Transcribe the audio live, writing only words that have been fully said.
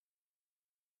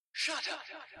Shut up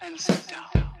and sit down.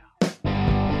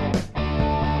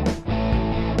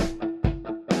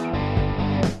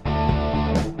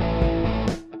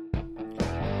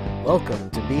 Welcome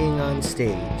to Being on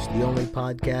Stage, the only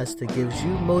podcast that gives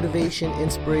you motivation,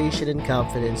 inspiration, and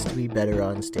confidence to be better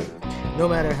on stage. No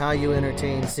matter how you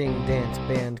entertain, sing, dance,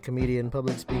 band, comedian,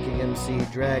 public speaking, MC,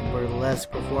 drag, burlesque,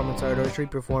 performance art, or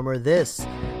street performer, this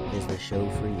is the show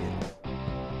for you.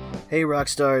 Hey rock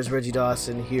stars, Reggie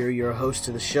Dawson here, your host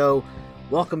of the show.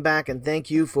 Welcome back and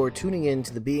thank you for tuning in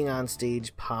to the Being on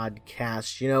Stage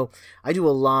podcast. You know, I do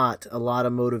a lot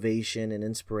of motivation and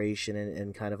inspiration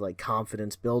and kind of like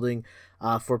confidence building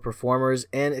for performers.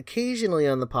 And occasionally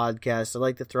on the podcast, I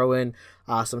like to throw in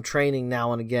some training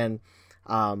now and again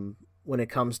when it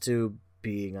comes to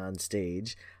being on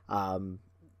stage. And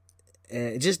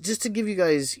just to give you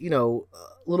guys, you know,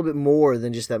 a little bit more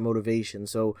than just that motivation.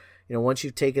 So, you know, once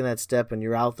you've taken that step and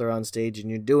you're out there on stage and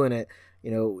you're doing it, you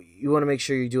know, you want to make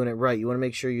sure you're doing it right. You want to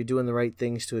make sure you're doing the right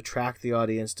things to attract the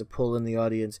audience, to pull in the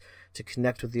audience, to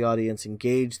connect with the audience,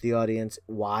 engage the audience.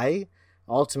 Why?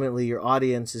 Ultimately, your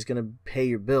audience is going to pay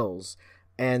your bills.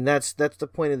 And that's the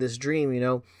point of this dream, you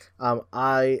know.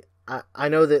 I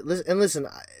know that, listen,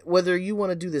 whether you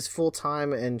want to do this full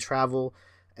time and travel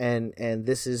and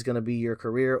this is going to be your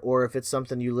career, or if it's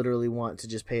something you literally want to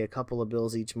just pay a couple of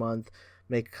bills each month,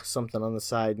 make something on the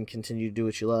side and continue to do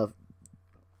what you love,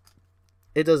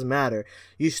 it doesn't matter.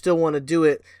 You still want to do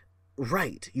it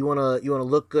right. You want to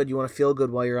look good. You want to feel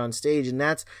good while you're on stage, and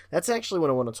that's actually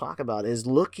what I want to talk about is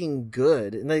looking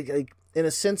good, and like in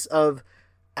a sense of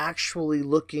actually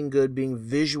looking good, being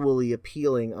visually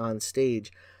appealing on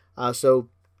stage. So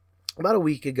about a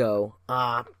week ago,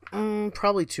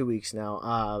 probably 2 weeks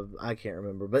now. I can't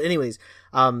remember, but anyways,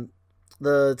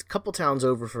 the couple towns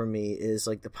over from me is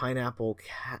like the pineapple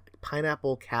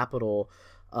capital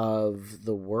of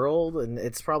the world, and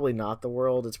it's probably not the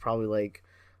world. It's probably like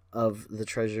of the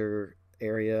treasure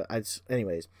area.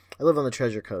 Anyways, I live on the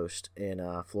Treasure Coast in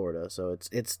Florida, so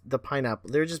it's the pineapple.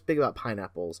 They're just big about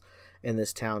pineapples in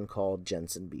this town called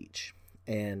Jensen Beach.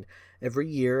 And every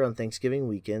year on Thanksgiving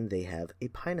weekend, they have a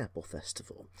pineapple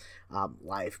festival.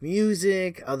 Live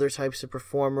music, other types of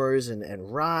performers,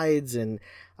 and rides, and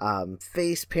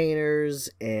face painters,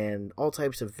 and all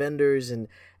types of vendors, and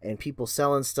people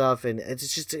selling stuff. And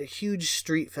it's just a huge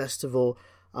street festival.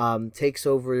 Takes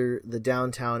over the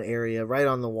downtown area right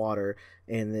on the water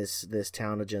in this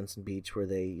town of Jensen Beach, where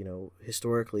they, you know,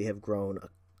 historically have grown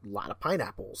a lot of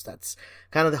pineapples. That's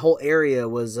kind of the whole area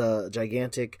was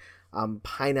gigantic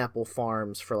pineapple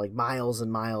farms for like miles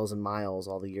and miles and miles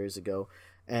all the years ago.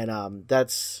 And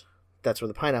that's where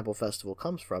the Pineapple Festival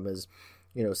comes from, is,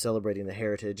 you know, celebrating the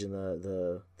heritage and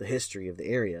the history of the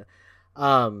area.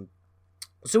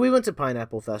 So we went to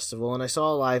Pineapple Festival and I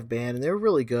saw a live band and they were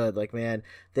really good. Like, man,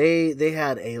 they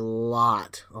had a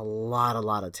lot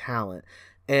of talent.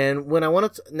 And when I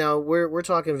wanted to, now we're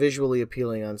talking visually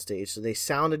appealing on stage. So they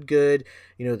sounded good,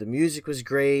 you know, the music was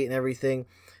great and everything.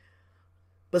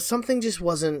 But something just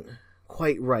wasn't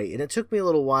quite right, and it took me a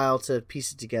little while to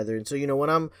piece it together. And so, you know, when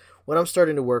I'm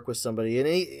starting to work with somebody,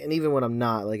 and even when I'm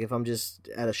not, like if I'm just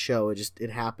at a show, it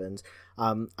happens.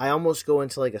 I almost go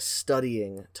into like a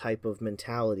studying type of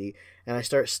mentality, and I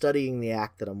start studying the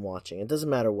act that I'm watching. It doesn't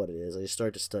matter what it is; I just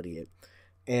start to study it.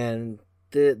 And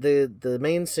the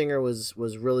main singer was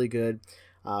really good.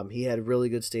 He had really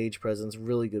good stage presence,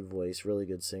 really good voice, really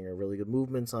good singer, really good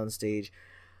movements on stage.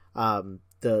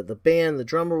 The band, the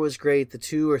drummer was great. The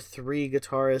 2 or 3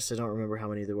 guitarists, I don't remember how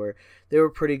many there were. They were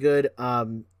pretty good.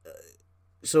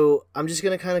 So I'm just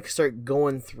going to kind of start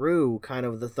going through kind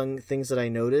of the things that I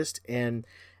noticed and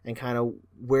kind of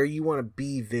where you want to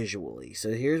be visually. So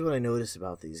here's what I noticed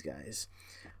about these guys.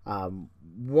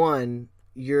 One,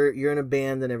 you're in a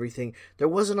band and everything. There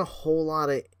wasn't a whole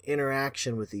lot of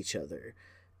interaction with each other.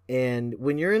 And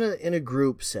when you're in a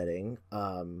group setting,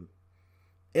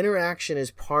 interaction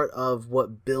is part of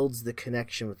what builds the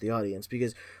connection with the audience,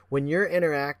 because when you're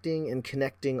interacting and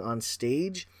connecting on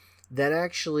stage, that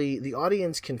actually the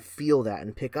audience can feel that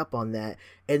and pick up on that,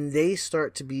 and they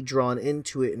start to be drawn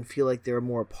into it and feel like they're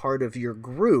more part of your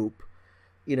group,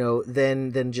 you know,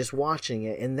 than just watching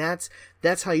it. And that's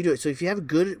how you do it. So if you have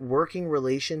good working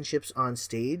relationships on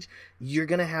stage, you're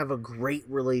going to have a great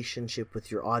relationship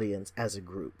with your audience as a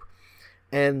group.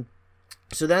 And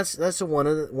so that's the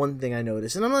one thing I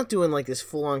noticed. And I'm not doing like this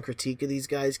full-on critique of these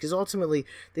guys, because ultimately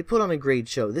they put on a great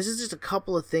show. This is just a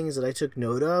couple of things that I took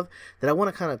note of that I want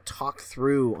to kind of talk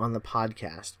through on the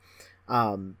podcast.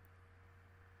 And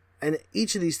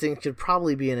each of these things could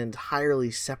probably be an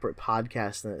entirely separate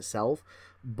podcast in itself,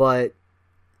 but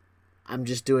I'm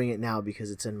just doing it now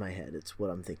because it's in my head. It's what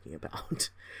I'm thinking about.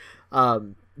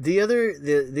 The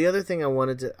other thing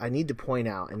I need to point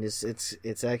out, and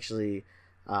it's actually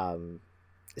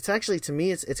to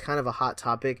me it's kind of a hot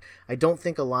topic. I don't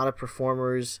think a lot of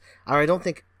performers, or I don't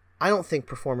think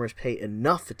performers pay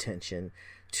enough attention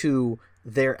to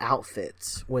their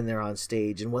outfits when they're on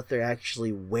stage and what they're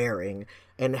actually wearing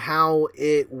and how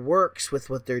it works with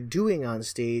what they're doing on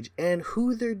stage and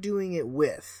who they're doing it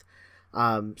with.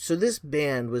 So this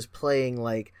band was playing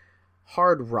like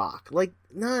hard rock, like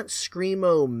not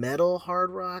screamo metal hard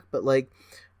rock, but like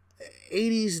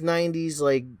 80s, 90s,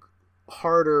 like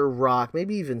harder rock,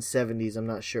 maybe even 70s, I'm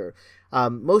not sure.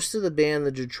 Most of the band,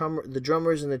 the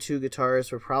drummers and the two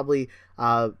guitarists were probably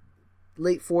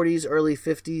late 40s, early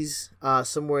 50s,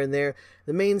 somewhere in there.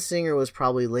 The main singer was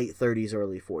probably late 30s,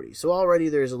 early 40s. So already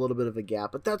there's a little bit of a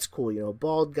gap, but that's cool. You know,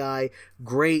 bald guy,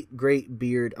 great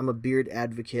beard. I'm a beard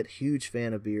advocate, huge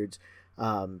fan of beards.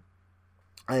 I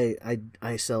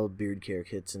sell beard care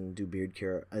kits and do beard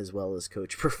care as well as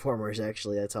coach performers.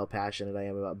 Actually, that's how passionate I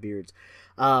am about beards.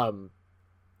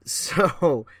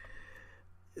 So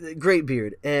great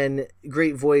beard and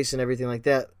great voice and everything like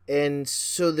that. And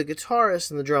so the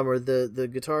guitarist and the drummer, the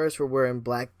guitarists were wearing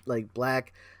black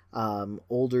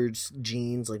older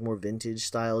jeans, like more vintage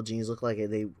style jeans.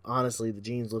 The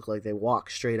jeans look like they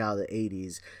walked straight out of the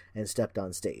 80s and stepped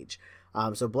on stage.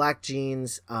 So black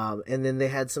jeans, and then they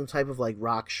had some type of like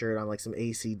rock shirt on, like some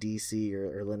AC/DC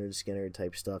or Leonard Skinner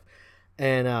type stuff.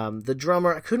 And the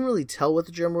drummer, I couldn't really tell what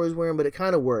the drummer was wearing, but it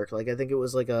kind of worked. Like I think it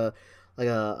was like a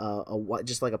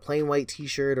just like a plain white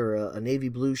T-shirt or a navy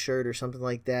blue shirt or something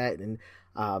like that. And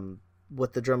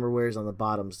what the drummer wears on the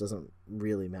bottoms doesn't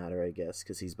really matter, I guess,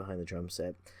 because he's behind the drum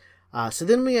set. So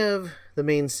then we have the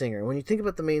main singer. When you think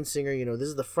about the main singer, you know, this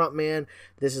is the front man.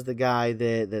 This is the guy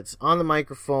that's on the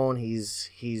microphone. He's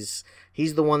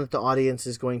the one that the audience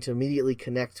is going to immediately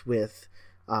connect with.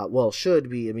 Should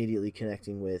be immediately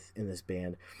connecting with in this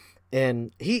band.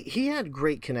 And he had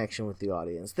great connection with the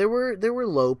audience. There were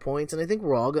low points, and I think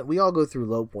we all go through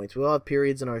low points. We all have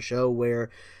periods in our show where,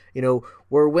 you know,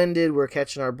 we're winded, we're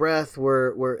catching our breath,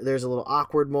 we're there's a little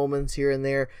awkward moments here and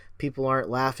there. People aren't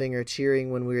laughing or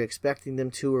cheering when we're expecting them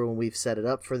to, or when we've set it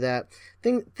up for that.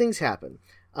 Things happen.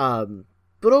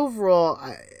 But overall,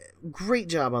 great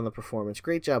job on the performance.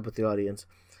 Great job with the audience.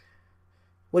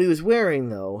 What he was wearing,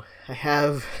 though, I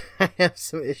have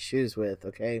some issues with.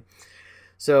 Okay.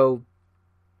 So,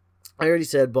 I already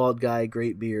said bald guy,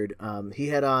 great beard. He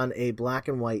had on a black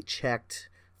and white checked,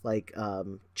 like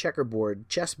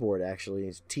chessboard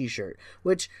actually, T-shirt.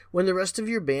 Which, when the rest of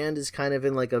your band is kind of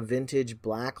in like a vintage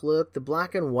black look, the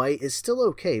black and white is still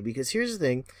okay. Because here's the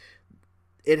thing,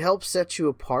 it helps set you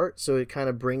apart, so it kind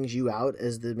of brings you out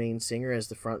as the main singer, as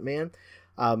the front man.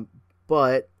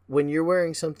 But when you're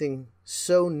wearing something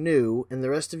so new and the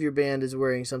rest of your band is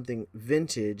wearing something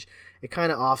vintage, it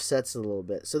kind of offsets it a little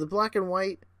bit. So the black and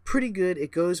white, pretty good.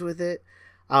 It goes with it.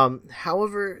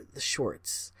 However, the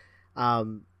shorts.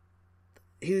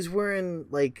 He was wearing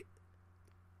like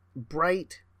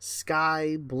bright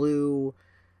sky blue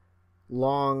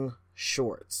long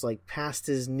shorts, like past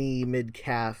his knee,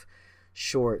 mid-calf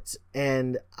shorts.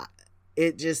 And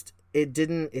it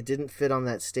didn't fit on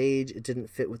that stage. It didn't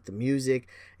fit with the music.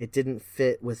 It didn't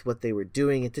fit with what they were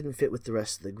doing. It didn't fit with the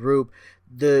rest of the group.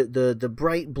 The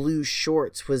bright blue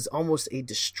shorts was almost a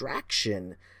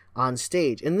distraction on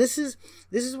stage. And this is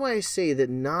why I say that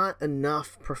not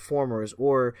enough performers,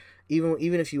 or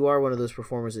even if you are one of those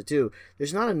performers that do,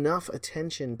 there's not enough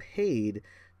attention paid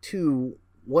to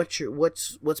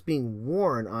what's being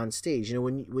worn on stage. You know,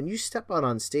 when you step out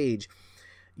on stage,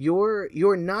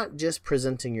 you're not just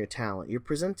presenting your talent, you're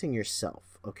presenting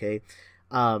yourself, okay?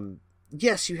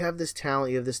 Yes, you have this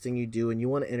talent, you have this thing you do, and you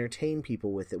want to entertain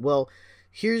people with it. Well,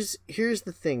 here's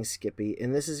the thing, Skippy,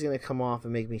 and this is going to come off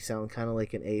and make me sound kind of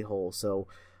like an a-hole, so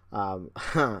I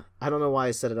don't know why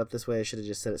I set it up this way. I should have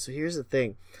just said it. So here's the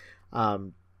thing.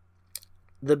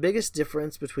 The biggest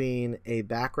difference between a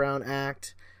background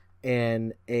act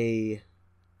and a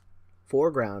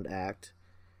foreground act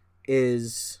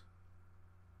is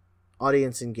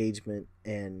audience engagement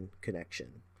and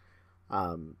connection.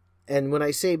 And when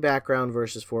I say background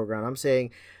versus foreground, I'm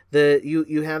saying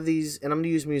you have these, and I'm going to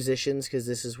use musicians because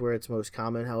this is where it's most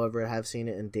common. However, I have seen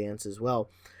it in dance as well.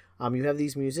 You have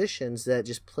these musicians that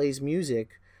just plays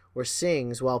music or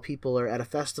sings while people are at a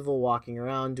festival walking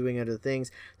around doing other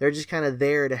things. They're just kind of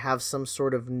there to have some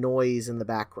sort of noise in the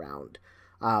background.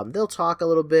 They'll talk a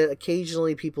little bit.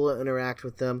 Occasionally people interact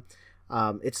with them.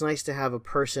 It's nice to have a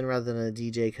person rather than a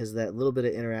DJ because that little bit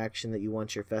of interaction that you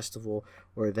want your festival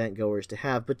or event goers to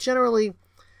have. But generally,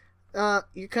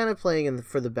 You're kind of playing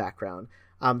for the background.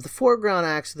 The foreground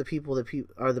acts are the people that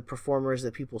are the performers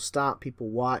that people stop, people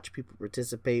watch, people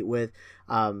participate with,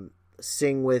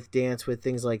 sing with, dance with,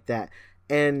 things like that.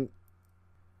 And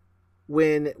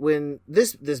when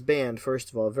this band, first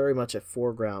of all, very much a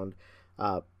foreground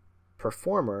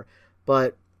performer,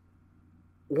 but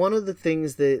one of the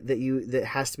things that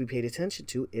has to be paid attention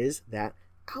to is that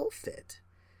outfit.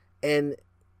 And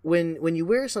when you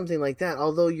wear something like that,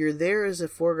 although you're there as a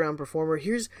foreground performer,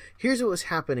 here's what was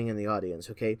happening in the audience.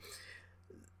 Okay,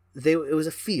 it was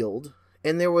a field,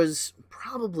 and there was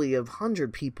probably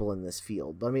 100 people in this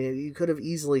field. I mean, you could have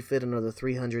easily fit another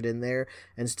 300 in there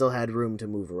and still had room to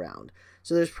move around.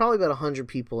 So there's probably about 100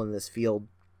 people in this field,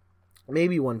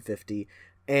 maybe 150,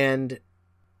 and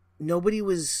nobody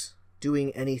was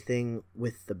doing anything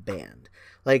with the band.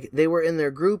 Like, they were in their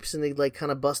groups and they'd like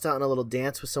kind of bust out in a little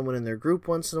dance with someone in their group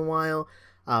once in a while.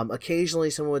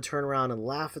 Occasionally someone would turn around and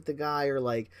laugh at the guy or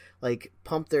like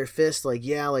pump their fist like,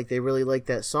 yeah, like they really like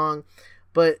that song.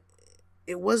 But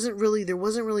there wasn't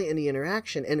really any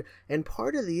interaction. And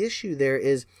part of the issue there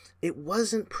is it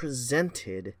wasn't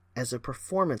presented as a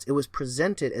performance. It was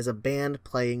presented as a band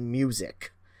playing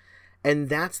music. And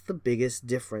that's the biggest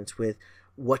difference with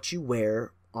what you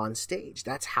wear on stage.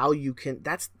 That's how you can,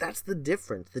 that's the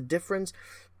difference.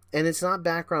 And it's not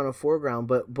background or foreground,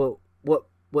 but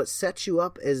what sets you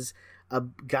up as a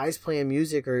guys playing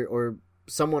music or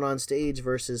someone on stage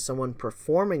versus someone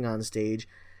performing on stage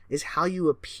is how you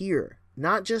appear,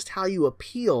 not just how you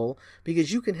appeal,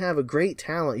 because you can have a great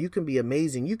talent, you can be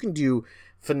amazing, you can do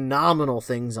phenomenal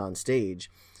things on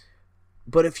stage,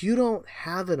 but if you don't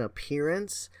have an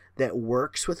appearance that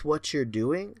works with what you're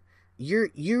doing,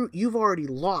 you've already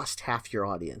lost half your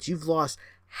audience. You've lost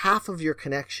half of your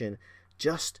connection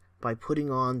just by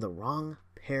putting on the wrong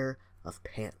pair of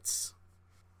pants.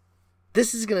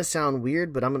 This is going to sound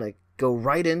weird, but I'm going to go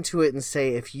right into it and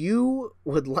say, if you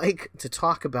would like to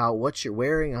talk about what you're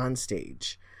wearing on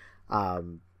stage,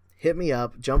 hit me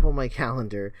up, jump on my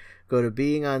calendar, go to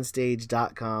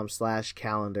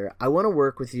beingonstage.com/calendar. I want to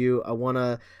work with you. I want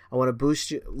to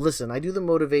boost you. Listen, I do the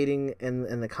motivating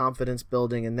and the confidence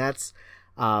building, and that's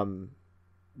something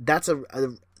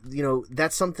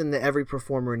that every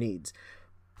performer needs.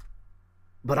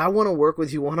 But I want to work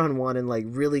with you one-on-one and like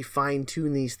really fine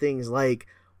tune these things, like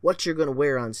what you're going to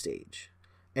wear on stage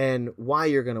and why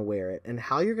you're going to wear it and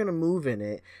how you're going to move in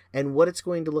it and what it's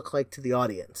going to look like to the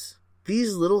audience.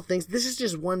 These little things, this is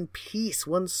just one piece,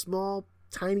 one small,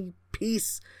 tiny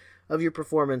piece of your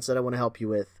performance that I want to help you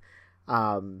with.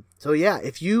 So yeah,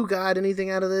 if you got anything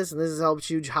out of this and this has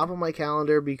helped you, hop on my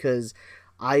calendar, because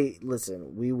we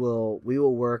will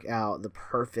work out the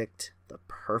perfect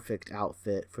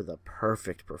outfit for the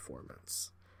perfect performance.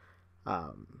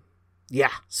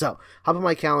 So hop on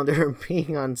my calendar,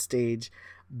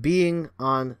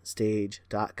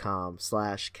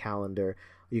 beingonstage.com/calendar.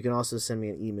 You can also send me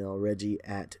an email,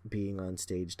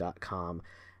 reggie@beingonstage.com.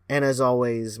 And as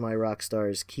always, my rock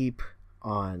stars, keep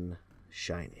on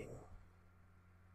shining.